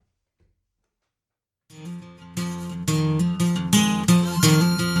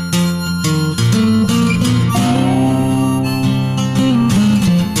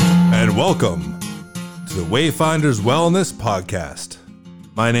Welcome to the Wayfinders Wellness Podcast.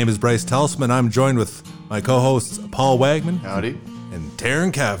 My name is Bryce Telsman. I'm joined with my co-hosts Paul Wagman. Howdy. And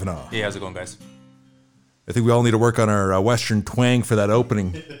Taryn Kavanaugh. Hey, how's it going, guys? I think we all need to work on our Western twang for that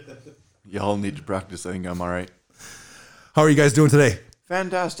opening. Y'all need to practice. I think I'm all right. How are you guys doing today?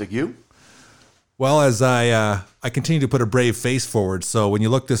 Fantastic. You? Well, as I continue to put a brave face forward, so when you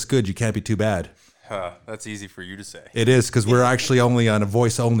look this good, you can't be too bad. That's easy for you to say. It is, because we're actually only on a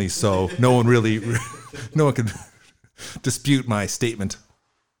voice only, so no one can dispute my statement.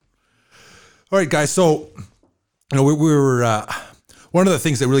 All right, guys. So, we were one of the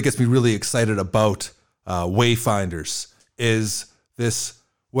things that really gets me really excited about Wayfinders is this,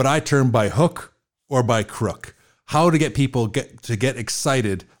 what I term by hook or by crook. How to get people to get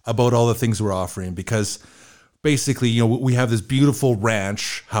excited about all the things we're offering, because basically, we have this beautiful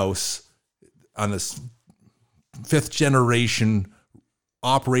ranch house on this 5th generation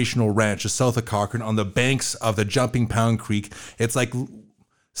operational ranch just south of Cochrane on the banks of the Jumping Pound Creek. It's like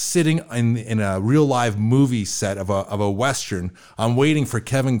sitting in a real live movie set of a Western. I'm waiting for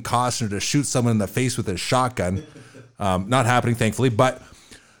Kevin Costner to shoot someone in the face with a shotgun. Not happening, thankfully. But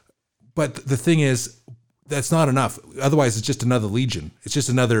the thing is, that's not enough. Otherwise, it's just another Legion. It's just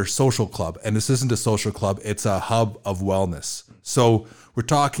another social club. And this isn't a social club. It's a hub of wellness. So we're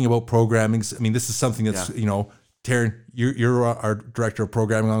talking about programming. I mean, this is something that's, Taryn, you're our director of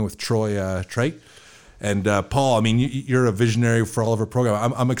programming along with Troy Trite. And Paul, I mean, you're a visionary for all of our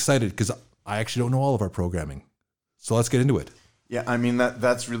programming. I'm excited because I actually don't know all of our programming. So let's get into it. Yeah, I mean,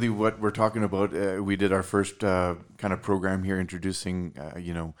 that's really what we're talking about. We did our first kind of program here introducing,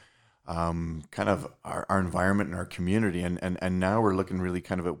 kind of our environment and our community. And now we're looking really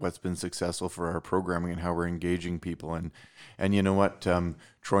kind of at what's been successful for our programming and how we're engaging people. And you know what?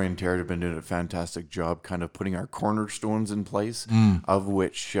 Troy and Terry have been doing a fantastic job kind of putting our cornerstones in place, of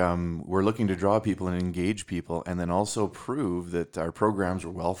which we're looking to draw people and engage people, and then also prove that our programs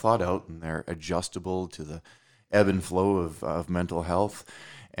are well thought out and they're adjustable to the ebb and flow of mental health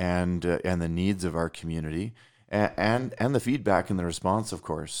and the needs of our community. And the feedback and the response, of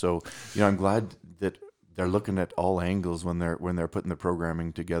course. So, I'm glad that they're looking at all angles when they're putting the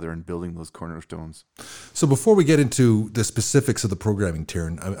programming together and building those cornerstones. So before we get into the specifics of the programming,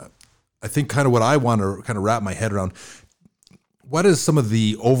 Taryn, I think kind of what I want to kind of wrap my head around, what is some of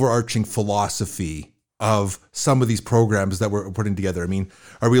the overarching philosophy of some of these programs that we're putting together? I mean,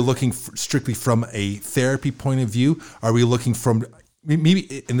 are we looking strictly from a therapy point of view? Are we looking from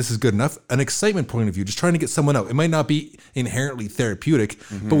maybe, and this is good enough, an excitement point of view, just trying to get someone out? It might not be inherently therapeutic,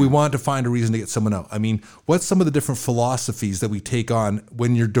 but we want to find a reason to get someone out. I mean, what's some of the different philosophies that we take on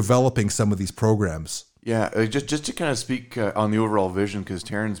when you're developing some of these programs? Yeah, just to kind of speak on the overall vision, because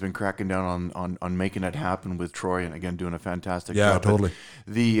Taryn's been cracking down on making it happen with Troy, and again doing a fantastic job. Yeah, totally.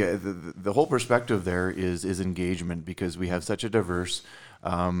 The whole perspective there is engagement, because we have such a diverse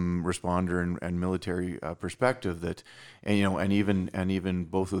responder and military perspective that, and even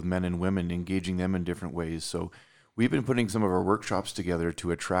both with men and women, engaging them in different ways. So we've been putting some of our workshops together to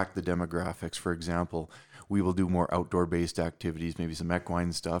attract the demographics. For example, we will do more outdoor-based activities, maybe some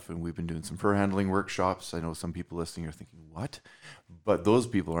equine stuff, and we've been doing some fur handling workshops. I know some people listening are thinking, what? But those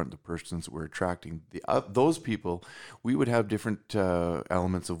people aren't the persons that we're attracting. Those people, we would have different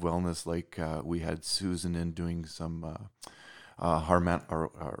elements of wellness, like we had Susan in doing some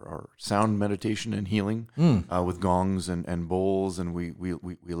our sound meditation and healing with gongs and bowls, and we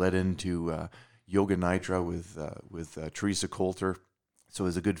led into Yoga Nitra with Teresa Coulter. So it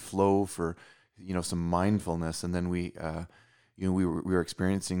was a good flow for some mindfulness, and then we were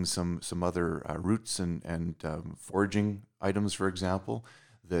experiencing some other roots and foraging items, for example,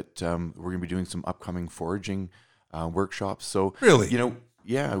 that we're going to be doing some upcoming foraging workshops. So really,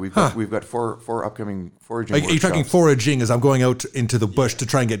 yeah, we've got four upcoming foraging workshops. Are you talking foraging as I'm going out into the bush to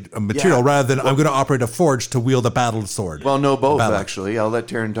try and get a material, rather than I'm going to operate a forge to wield a battle sword? Well, no, both actually. I'll let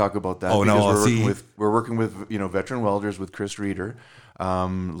Taryn talk about that. Oh no, we're working with veteran welders with Chris Reeder,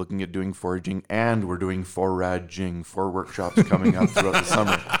 looking at doing foraging, and we're doing foraging, 4 workshops coming up throughout the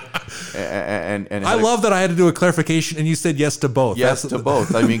summer. And I love that I had to do a clarification, and you said yes to both. Yes to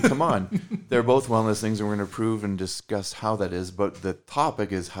both. I mean, come on, they're both wellness things, and we're going to prove and discuss how that is. But the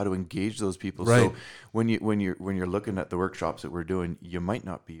topic is how to engage those people. Right. So when you're looking at the workshops that we're doing, you might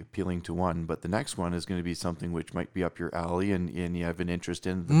not be appealing to one, but the next one is going to be something which might be up your alley, and you have an interest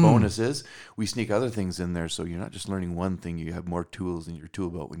in. The bonus is we sneak other things in there, so you're not just learning one thing. You have more tools in your tool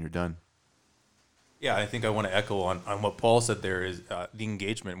belt when you're done. Yeah, I think I want to echo on what Paul said there is the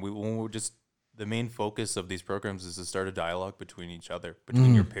engagement. The main focus of these programs is to start a dialogue between each other,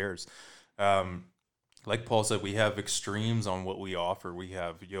 between your peers. like Paul said, we have extremes on what we offer. We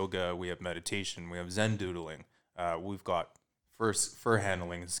have yoga, we have meditation, we have Zen doodling. We've got fur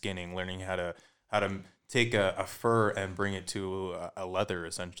handling, skinning, learning how to take a fur and bring it to a leather,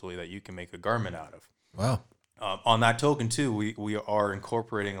 essentially, that you can make a garment out of. Wow. On that token, too, we are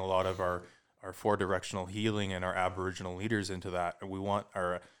incorporating a lot of our four-directional healing and our Aboriginal leaders into that. And we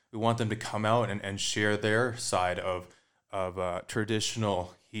want them to come out and share their side of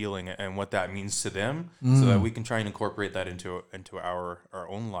traditional healing and what that means to them, so that we can try and incorporate that into our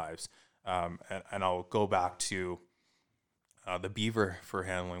own lives. And I'll go back to the beaver fur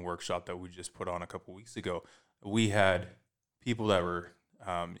handling workshop that we just put on a couple weeks ago. We had people that were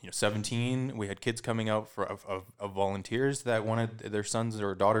 17. We had kids coming out of volunteers that wanted their sons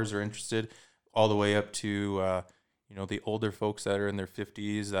or daughters are interested, all the way up to the older folks that are in their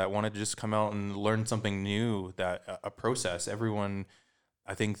 50s that wanted to just come out and learn something new, that a process. Everyone,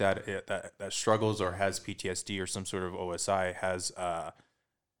 I think that struggles or has PTSD or some sort of OSI has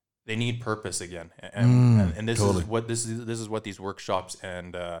they need purpose again, and this totally. is what these workshops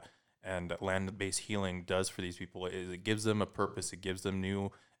and land-based healing does for these people. Is it gives them a purpose, it gives them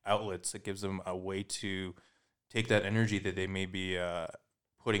new outlets, it gives them a way to take that energy that they may be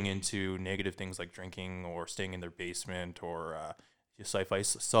putting into negative things like drinking or staying in their basement or just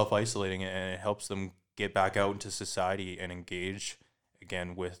self-isolating, and it helps them get back out into society and engage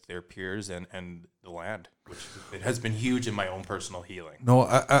again with their peers and the land, which it has been huge in my own personal healing. No,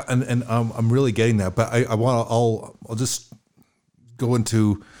 I'm really getting that, but I'll just go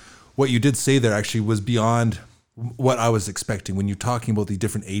into what you did say there. Actually, was beyond what I was expecting when you're talking about the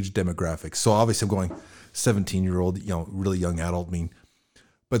different age demographics. So obviously, I'm going 17-year-old, really young adult.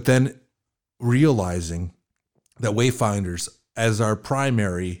 But then realizing that Wayfinders, as our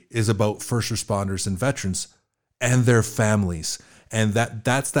primary, is about first responders and veterans and their families. And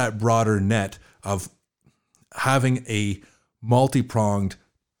that's that broader net of having a multi-pronged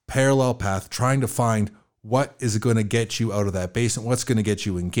parallel path, trying to find what is going to get you out of that basement, what's going to get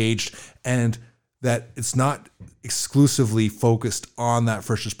you engaged, and that it's not exclusively focused on that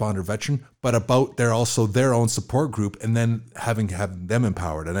first responder veteran, but about their own support group, and then having them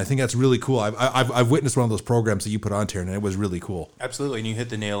empowered. And I think that's really cool. I've witnessed one of those programs that you put on, Taryn, and it was really cool. Absolutely, and you hit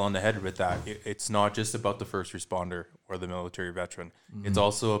the nail on the head with that. It's not just about the first responder or the military veteran. Mm-hmm. It's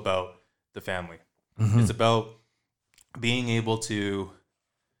also about the family. Mm-hmm. It's about being able to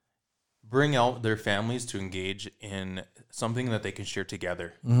bring out their families to engage in something that they can share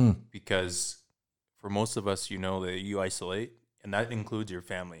together. Mm-hmm. Because for most of us, that you isolate, and that includes your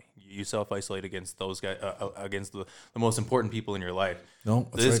family. You self-isolate against those guys, against the most important people in your life. No,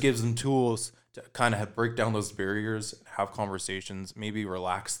 this gives them tools to kind of break down those barriers, have conversations, maybe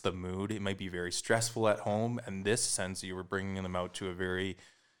relax the mood. It might be very stressful at home, and this sense you were bringing them out to a very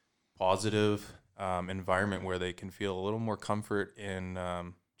positive environment where they can feel a little more comfort in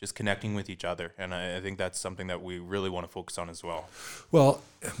just connecting with each other. And I think that's something that we really want to focus on as well. Well,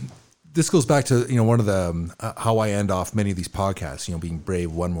 this goes back to, one of the, how I end off many of these podcasts, being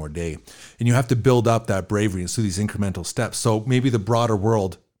brave one more day. And you have to build up that bravery and through these incremental steps. So maybe the broader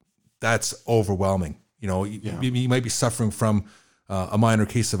world, that's overwhelming. You might be suffering from a minor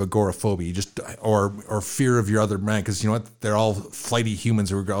case of agoraphobia, or fear of your other man, because they're all flighty humans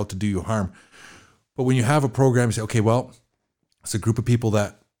who are out to do you harm. But when you have a program, you say, okay, well, it's a group of people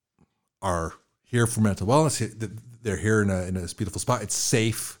that are here for mental wellness. They're here in this beautiful spot. It's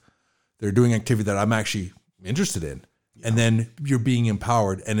safe. They're doing activity that I'm actually interested in. Yeah. And then you're being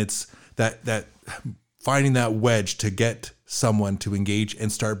empowered. And it's that finding that wedge to get someone to engage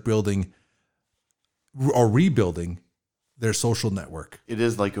and start building or rebuilding their social network. It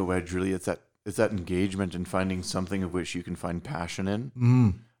is like a wedge, really. It's that engagement and finding something of which you can find passion in.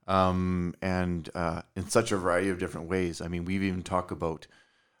 Mm. And in such a variety of different ways. I mean, we even talk about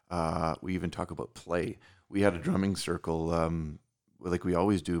play. We had a drumming circle, like we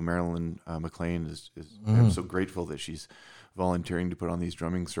always do. Marilyn McLean is I'm so grateful that she's volunteering to put on these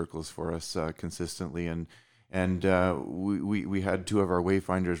drumming circles for us consistently. And we had two of our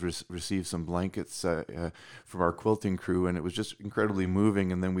Wayfinders receive some blankets from our quilting crew, and it was just incredibly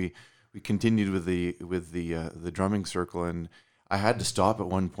moving. And then we continued with the drumming circle, and I had to stop at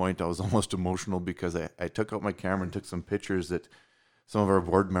one point. I was almost emotional because I took out my camera and took some pictures that some of our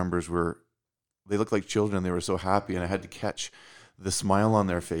board members they looked like children. They were so happy, and I had to catch the smile on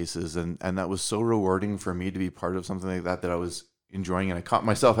their faces. And that was so rewarding for me to be part of something like that I was enjoying. And I caught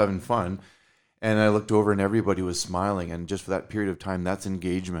myself having fun, and I looked over and everybody was smiling. And just for that period of time, that's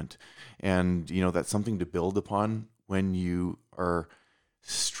engagement. And, that's something to build upon when you are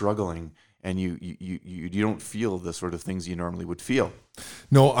struggling and you don't feel the sort of things you normally would feel.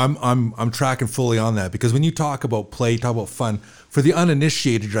 No, I'm tracking fully on that, because when you talk about play, talk about fun, for the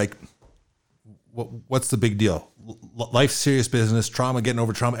uninitiated, you're like, what's the big deal? Life's serious business, trauma, getting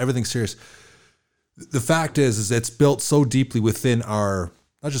over trauma, everything's serious. The fact is it's built so deeply within not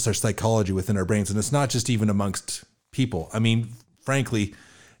just our psychology, within our brains, and it's not just even amongst people. I mean, frankly,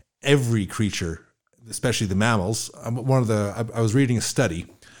 every creature, especially the mammals. I was reading a study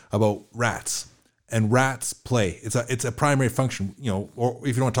about rats, and rats play. It's a primary function, or if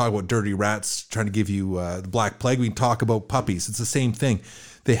you don't want to talk about dirty rats trying to give you the black plague, we can talk about puppies. It's the same thing.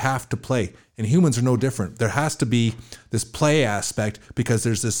 They have to play, and humans are no different. There has to be this play aspect, because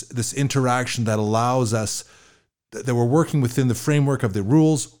there's this interaction that allows us that we're working within the framework of the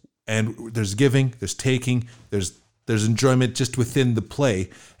rules, and there's giving, there's taking, there's enjoyment just within the play,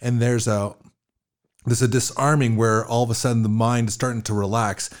 and there's a disarming where all of a sudden the mind is starting to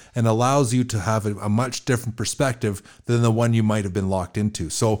relax and allows you to have a much different perspective than the one you might have been locked into.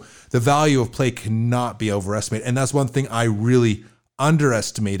 So the value of play cannot be overestimated, and that's one thing I really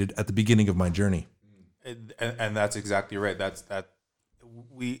underestimated at the beginning of my journey. And that's exactly right.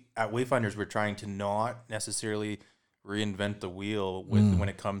 We at Wayfinders, we're trying to not necessarily reinvent the wheel when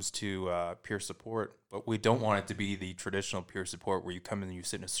it comes to peer support, but we don't want it to be the traditional peer support where you come in and you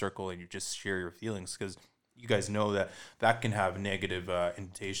sit in a circle and you just share your feelings, because you guys know that can have negative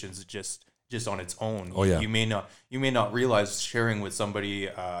innotations just on its own. Oh, yeah. You may not realize sharing with somebody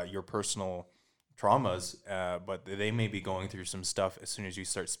your personal traumas, but they may be going through some stuff as soon as you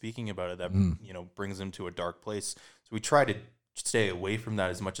start speaking about it that brings them to a dark place. So we try to stay away from that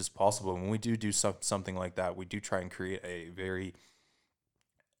as much as possible. When we do something like that, we do try and create a very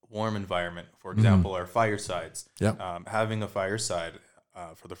warm environment. For example, our firesides. Yeah. Having a fireside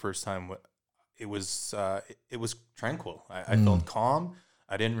for the first time, it was tranquil. I felt calm.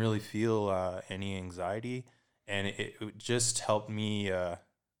 I didn't really feel any anxiety, and it just helped me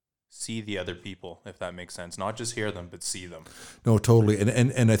see the other people, if that makes sense. Not just hear them, but see them. No, totally.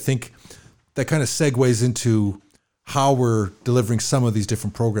 And I think that kind of segues into how we're delivering some of these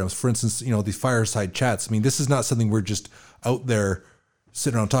different programs. For instance, these fireside chats. I mean, this is not something we're just out there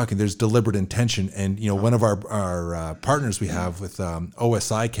sitting around talking. There's deliberate intention. And, one of our partners we have with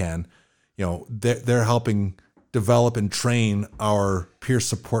OSICAN, they're helping develop and train our peer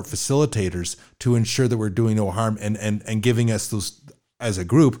support facilitators to ensure that we're doing no harm and giving us those, as a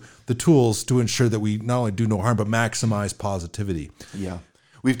group, the tools to ensure that we not only do no harm, but maximize positivity. Yeah.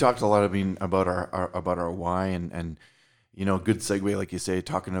 We've talked a lot, about our why and good segue, like you say,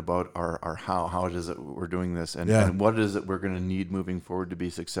 talking about our how it is that we're doing this and what it is that we're going to need moving forward to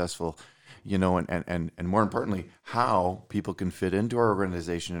be successful, and more importantly, how people can fit into our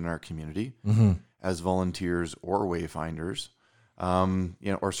organization and our community as volunteers or wayfinders,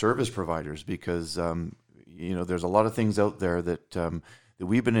 or service providers, because, there's a lot of things out there that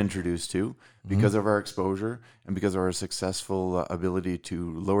we've been introduced to because of our exposure and because of our successful ability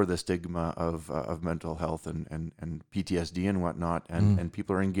to lower the stigma of mental health and PTSD and whatnot, and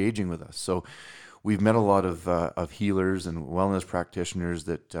people are engaging with us. So we've met a lot of healers and wellness practitioners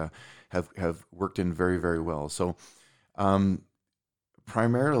that have worked in very, very well. So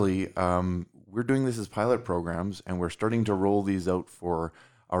primarily, we're doing this as pilot programs, and we're starting to roll these out for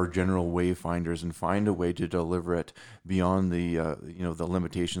our general wayfinders and find a way to deliver it beyond the the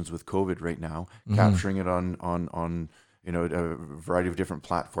limitations with COVID right now, capturing it on a variety of different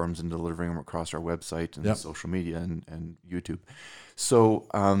platforms and delivering them across our website and social media and YouTube. So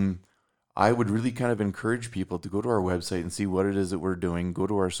I would really kind of encourage people to go to our website and see what it is that we're doing. Go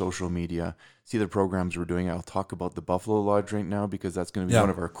to our social media, see the programs we're doing. I'll talk about the Buffalo Lodge right now because that's going to be one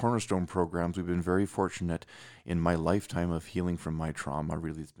of our cornerstone programs. We've been very fortunate in my lifetime of healing from my trauma.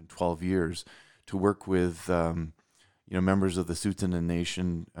 Really, it's been 12 years to work with members of the Tsuut'ina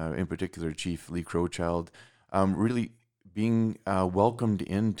Nation, in particular Chief Lee Crowchild, really being welcomed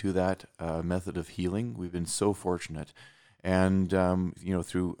into that method of healing. We've been so fortunate. And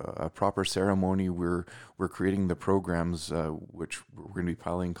through a proper ceremony, we're creating the programs which we're going to be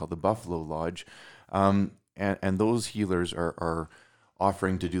piloting called the Buffalo Lodge, and those healers are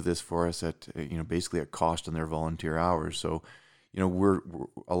offering to do this for us at basically at cost on their volunteer hours. So we're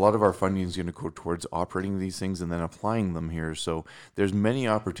a lot of our funding is going to go towards operating these things and then applying them here. So there's many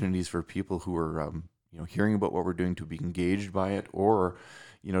opportunities for people who are hearing about what we're doing to be engaged by it, or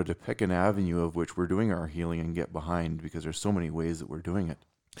to pick an avenue of which we're doing our healing and get behind, because there's so many ways that we're doing it.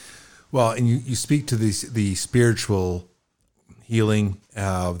 Well, and you speak to the spiritual healing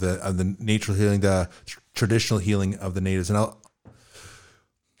of the natural healing, the traditional healing of the natives, and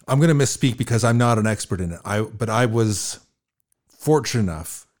I'm going to misspeak because I'm not an expert in it. But I was fortunate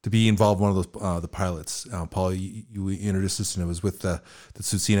enough to be involved in one of those the pilots. Paul, you introduced us, and it was with the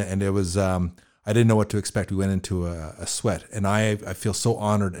Tsutsina, and it was I didn't know what to expect. We went into a sweat, and I feel so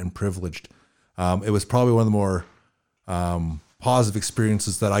honored and privileged. It was probably one of the more positive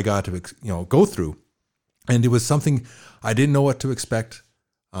experiences that I got to go through, and it was something I didn't know what to expect.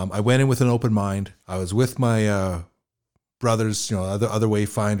 I went in with an open mind. I was with my brothers, other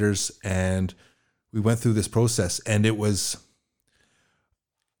wayfinders, and we went through this process, and it was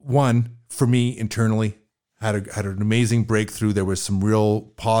one for me internally had an amazing breakthrough. There was some real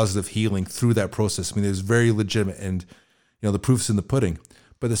positive healing through that process. I mean, it was very legitimate, and the proof's in the pudding.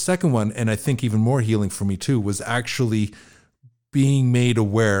 But the second one, and I think even more healing for me too, was actually being made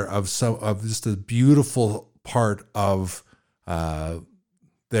aware of just a beautiful part of of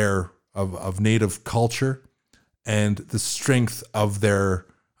Native culture and the strength of their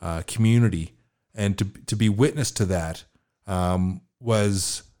community, and to be witness to that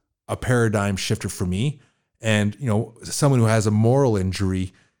was a paradigm shifter for me. And someone who has a moral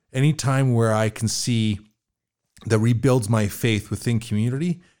injury, anytime where I can see that rebuilds my faith within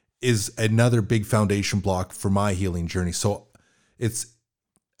community is another big foundation block for my healing journey. So it's,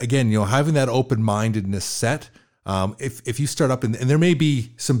 again, having that open-mindedness set. If you start up and there may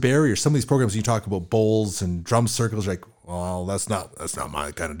be some barriers, some of these programs you talk about bowls and drum circles, like, well, that's not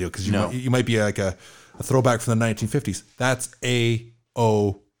my kind of deal, because you might be like a throwback from the 1950s. That's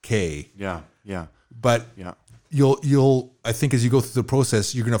okay. Yeah. But you'll I think as you go through the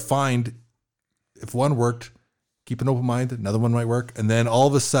process, you're going to find if one worked, keep an open mind, another one might work, and then all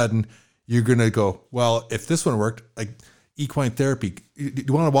of a sudden you're going to go, well, if this one worked, like equine therapy. Do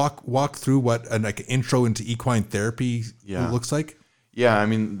you want to walk through what an intro into equine therapy looks like? Yeah, I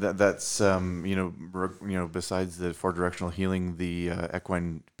mean that's besides the 4-directional healing, the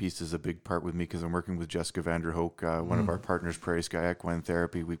equine piece is a big part with me, because I'm working with Jessica Vanderhoek, one of our partners, Prairie Sky Equine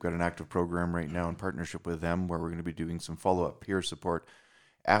Therapy. We've got an active program right now in partnership with them where we're going to be doing some follow-up peer support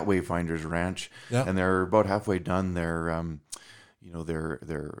at Wayfinders Ranch, and they're about halfway done their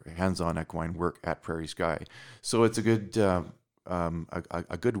hands-on equine work at Prairie Sky. So it's a good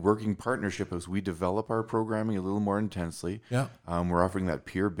a good working partnership as we develop our programming a little more intensely. Yeah. We're offering that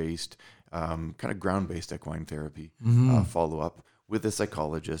peer-based, kind of ground-based equine therapy follow-up with a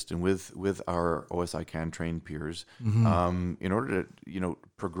psychologist and with our OSI CAN trained peers, in order to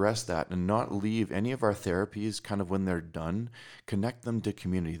progress that and not leave any of our therapies kind of when they're done, connect them to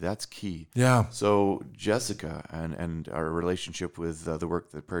community. That's key. Yeah. So Jessica and our relationship with the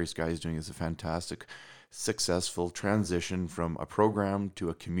work that Prairie Sky is doing is a fantastic, successful transition from a program to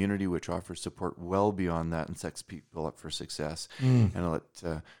a community which offers support well beyond that and sets people up for success. And I'll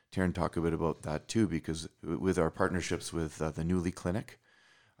let Taryn talk a bit about that too, because with our partnerships with the Newly Clinic,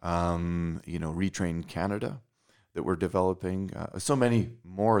 Retrain Canada that we're developing, so many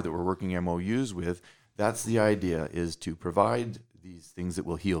more that we're working MOUs with, that's the idea, is to provide these things that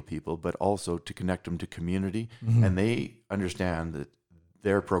will heal people, but also to connect them to community. And they understand that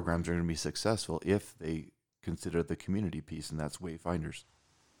their programs are going to be successful if they consider the community piece, and that's Wayfinders.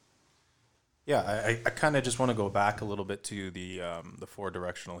 Yeah, I kind of just want to go back a little bit to the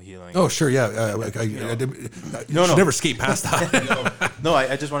 4-directional healing. Oh, sure, yeah. I should never skate past that. No,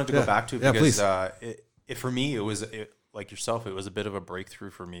 I just wanted to go back to it because please. For me, it was like yourself. It was a bit of a breakthrough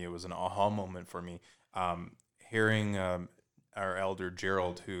for me. It was an aha moment for me. Hearing our elder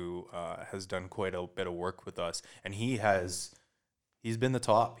Gerald, who has done quite a bit of work with us, and he's been the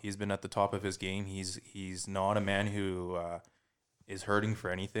top. He's been at the top of his game. He's not a man who is hurting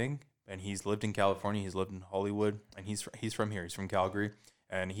for anything. And he's lived in California. He's lived in Hollywood, and he's from here. He's from Calgary.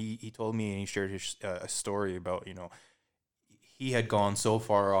 And he told me, and he shared a story about, he had gone so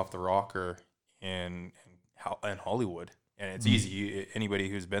far off the rocker in Hollywood, and it's easy. Anybody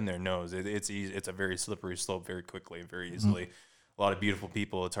who's been there knows it's easy. It's a very slippery slope, very quickly and very easily. A lot of beautiful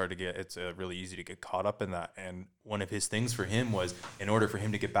people. It's hard to get. It's really easy to get caught up in that. And one of his things for him was, in order for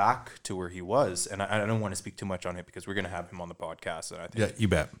him to get back to where he was, and I don't want to speak too much on it because we're going to have him on the podcast, and I think you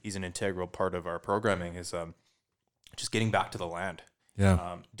bet he's an integral part of our programming. Is just getting back to the land.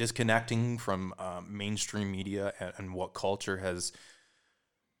 Yeah. Disconnecting from mainstream media and what culture has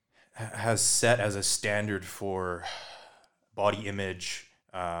set as a standard for body image,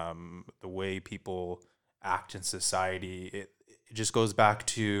 the way people act in society. It just goes back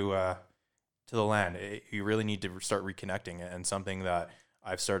to the land. You really need to start reconnecting it, and something that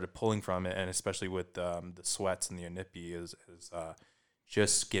I've started pulling from it, and especially with the sweats and the Inipi, is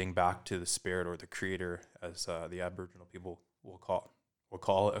just getting back to the spirit or the creator, as the Aboriginal people will call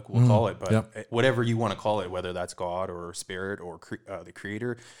it. But whatever you want to call it, whether that's God or spirit or the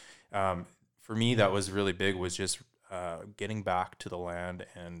creator, for me that was really big. Was just getting back to the land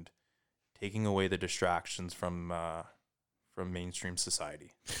and taking away the distractions from mainstream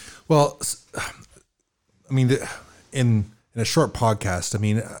society. Well, I mean, in a short podcast, I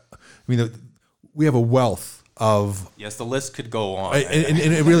mean, we have a wealth of. Yes, the list could go on, and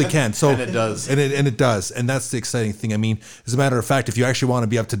it really can. So And it does. and it does, and that's the exciting thing. I mean, as a matter of fact, if you actually want to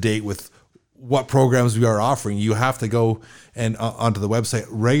be up to date with what programs we are offering, you have to go and onto the website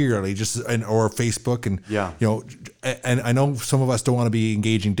regularly, or Facebook, and Yeah. And I know some of us don't want to be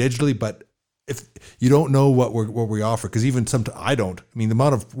engaging digitally, but if you don't know what we offer, because even sometimes I don't. I mean, the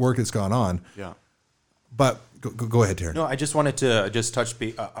amount of work that's gone on. Yeah. But go ahead, Taryn. No, I just wanted to just touch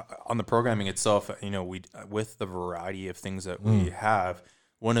on the programming itself. We with the variety of things that we have.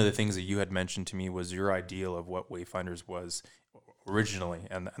 One of the things that you had mentioned to me was your ideal of what Wayfinders was originally,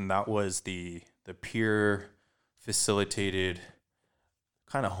 and that was the peer facilitated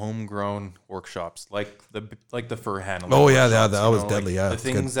kind of homegrown workshops, like the fur handling. Oh yeah, workshops, that was deadly. Yeah, the it's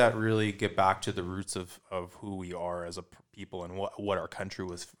things good. that really get back to the roots of who we are as a people and what our country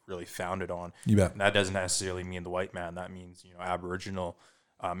was really founded on. You bet. And that doesn't necessarily mean the white man. That means Aboriginal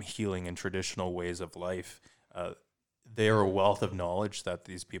healing and traditional ways of life. They are a wealth of knowledge that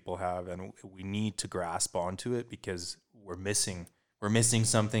these people have, and we need to grasp onto it because we're missing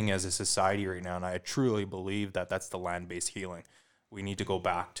something as a society right now. And I truly believe that that's the land-based healing. We need to go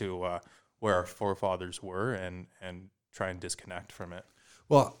back to where our forefathers were and try and disconnect from it.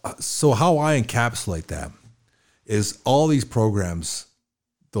 Well, so how I encapsulate that is all these programs,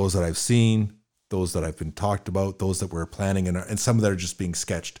 those that I've seen, those that I've been talked about, those that we're planning, and some that are just being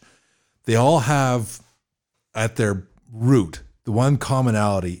sketched. They all have at their root, the one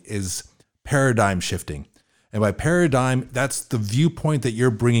commonality is paradigm shifting. And by paradigm, that's the viewpoint that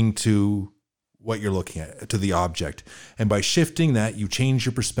you're bringing to what you're looking at, to the object. And by shifting that, you change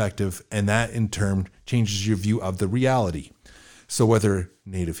your perspective, and that in turn changes your view of the reality. So whether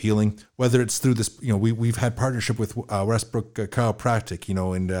native healing, whether it's through this, we've had partnership with Westbrook Chiropractic,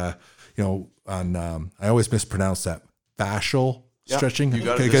 I always mispronounce that, fascial stretching, you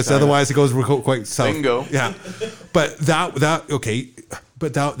got it this because time. otherwise it goes quite south. Bingo. Yeah, but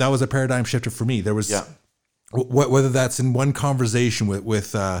that was a paradigm shifter for me. There was. Yeah. Whether that's in one conversation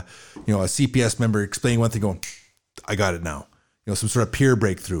with a CPS member explaining one thing, going, I got it now. Some sort of peer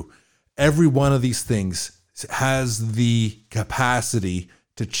breakthrough. Every one of these things has the capacity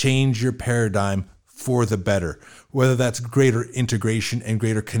to change your paradigm for the better. Whether that's greater integration and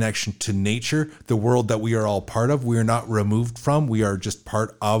greater connection to nature, the world that we are all part of. We are not removed from. We are just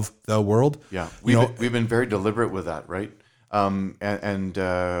part of the world. Yeah, we've been very deliberate with that, right?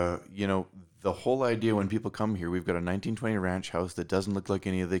 The whole idea when people come here, we've got a 1920 ranch house that doesn't look like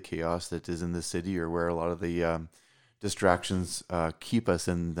any of the chaos that is in the city or where a lot of the distractions keep us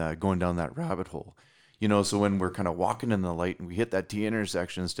in going down that rabbit hole. So when we're kind of walking in the light and we hit that T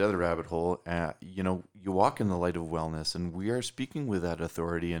intersection instead of the rabbit hole, you walk in the light of wellness, and we are speaking with that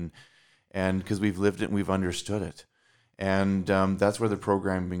authority and because we've lived it and we've understood it. And that's where the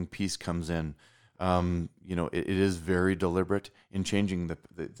programming piece comes in. It is very deliberate in changing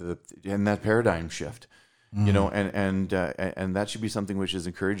the and that paradigm shift, and that should be something which is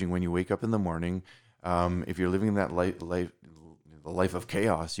encouraging when you wake up in the morning. If you're living that life of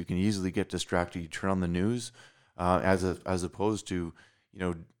chaos, you can easily get distracted. You turn on the news, as opposed to,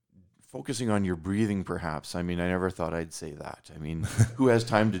 focusing on your breathing, perhaps. I mean, I never thought I'd say that. I mean, who has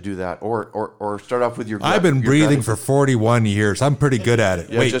time to do that? Or start off with your. I've been breathing for 41 years. I'm pretty good at it.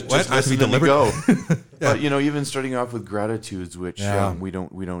 Yeah, Wait, just what? I have to be listen and deliberate. go. But even starting off with gratitudes, which we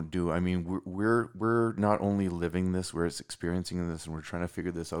don't do. I mean, we're not only living this, we're experiencing this, and we're trying to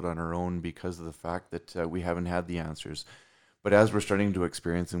figure this out on our own because of the fact that we haven't had the answers. But as we're starting to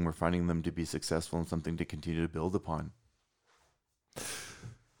experience them, we're finding them to be successful and something to continue to build upon.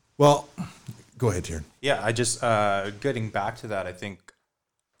 Well, go ahead, Taryn. Yeah, I just getting back to that. I think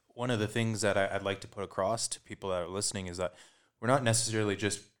one of the things that I'd like to put across to people that are listening is that we're not necessarily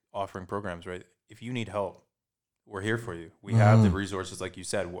just offering programs, right? If you need help, we're here for you. We have the resources, like you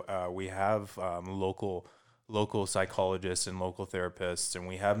said. We have local psychologists and local therapists, and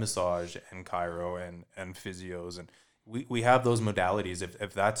we have massage and chiro and physios, and we have those modalities.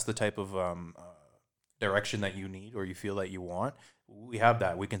 If that's the type of direction that you need or you feel that you want, we have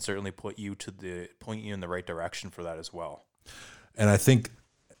that. We can certainly point you in the right direction for that as well. And I think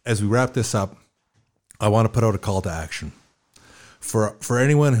as we wrap this up, I want to put out a call to action for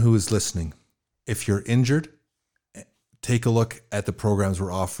anyone who is listening. If you're injured, take a look at the programs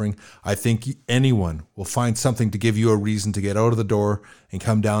we're offering. I think anyone will find something to give you a reason to get out of the door and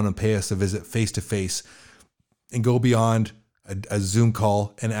come down and pay us a visit face to face and go beyond a Zoom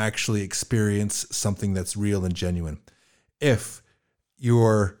call and actually experience something that's real and genuine. If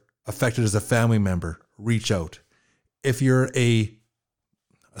you're affected as a family member, reach out. If you're a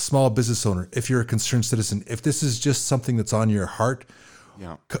small business owner, if you're a concerned citizen, if this is just something that's on your heart,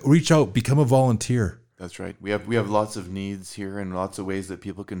 reach out, become a volunteer. That's right. We have lots of needs here and lots of ways that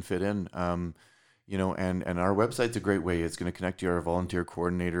people can fit in. And our website's a great way. It's going to connect you to our volunteer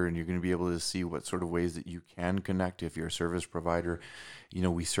coordinator, and you're going to be able to see what sort of ways that you can connect if you're a service provider.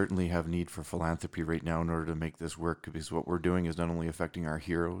 We certainly have need for philanthropy right now in order to make this work, because what we're doing is not only affecting our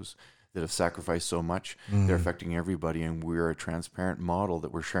heroes that have sacrificed so much, they're affecting everybody, and we're a transparent model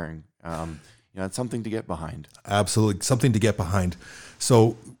that we're sharing. It's something to get behind. Absolutely, something to get behind.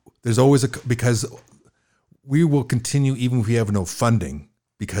 So there's always because we will continue even if we have no funding,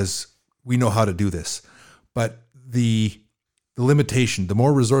 because we know how to do this. But the limitation, the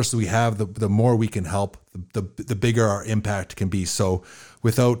more resources we have, the more we can help, the bigger our impact can be. So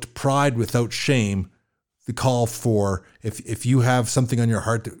without pride, without shame, the call for, if you have something on your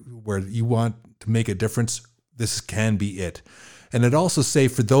heart where you want to make a difference, this can be it. And I'd also say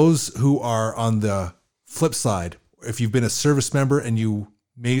for those who are on the flip side, if you've been a service member and you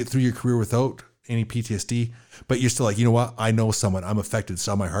made it through your career without any PTSD, but you're still like, you know what, I know someone, I'm affected, it's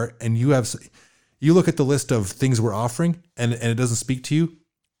on my heart, and you look at the list of things we're offering and it doesn't speak to you,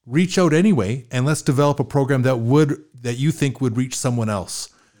 reach out anyway, and let's develop a program that you think would reach someone else,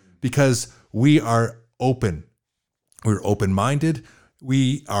 because we are open. We're open-minded.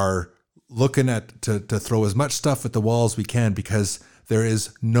 We are looking to throw as much stuff at the wall as we can, because there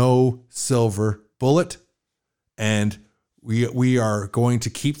is no silver bullet, and we are going to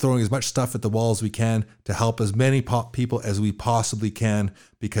keep throwing as much stuff at the wall as we can to help as many people as we possibly can,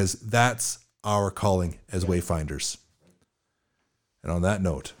 because that's our calling as Wayfinders. And on that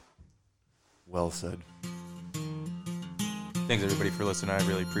note, well said. Thanks everybody for listening. I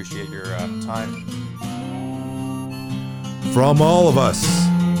really appreciate your time. From all of us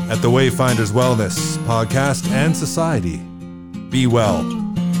at the Wayfinders Wellness Podcast and Society, be well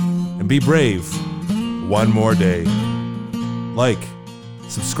and be brave one more day. Like,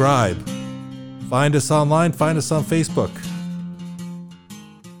 subscribe, find us online, find us on Facebook.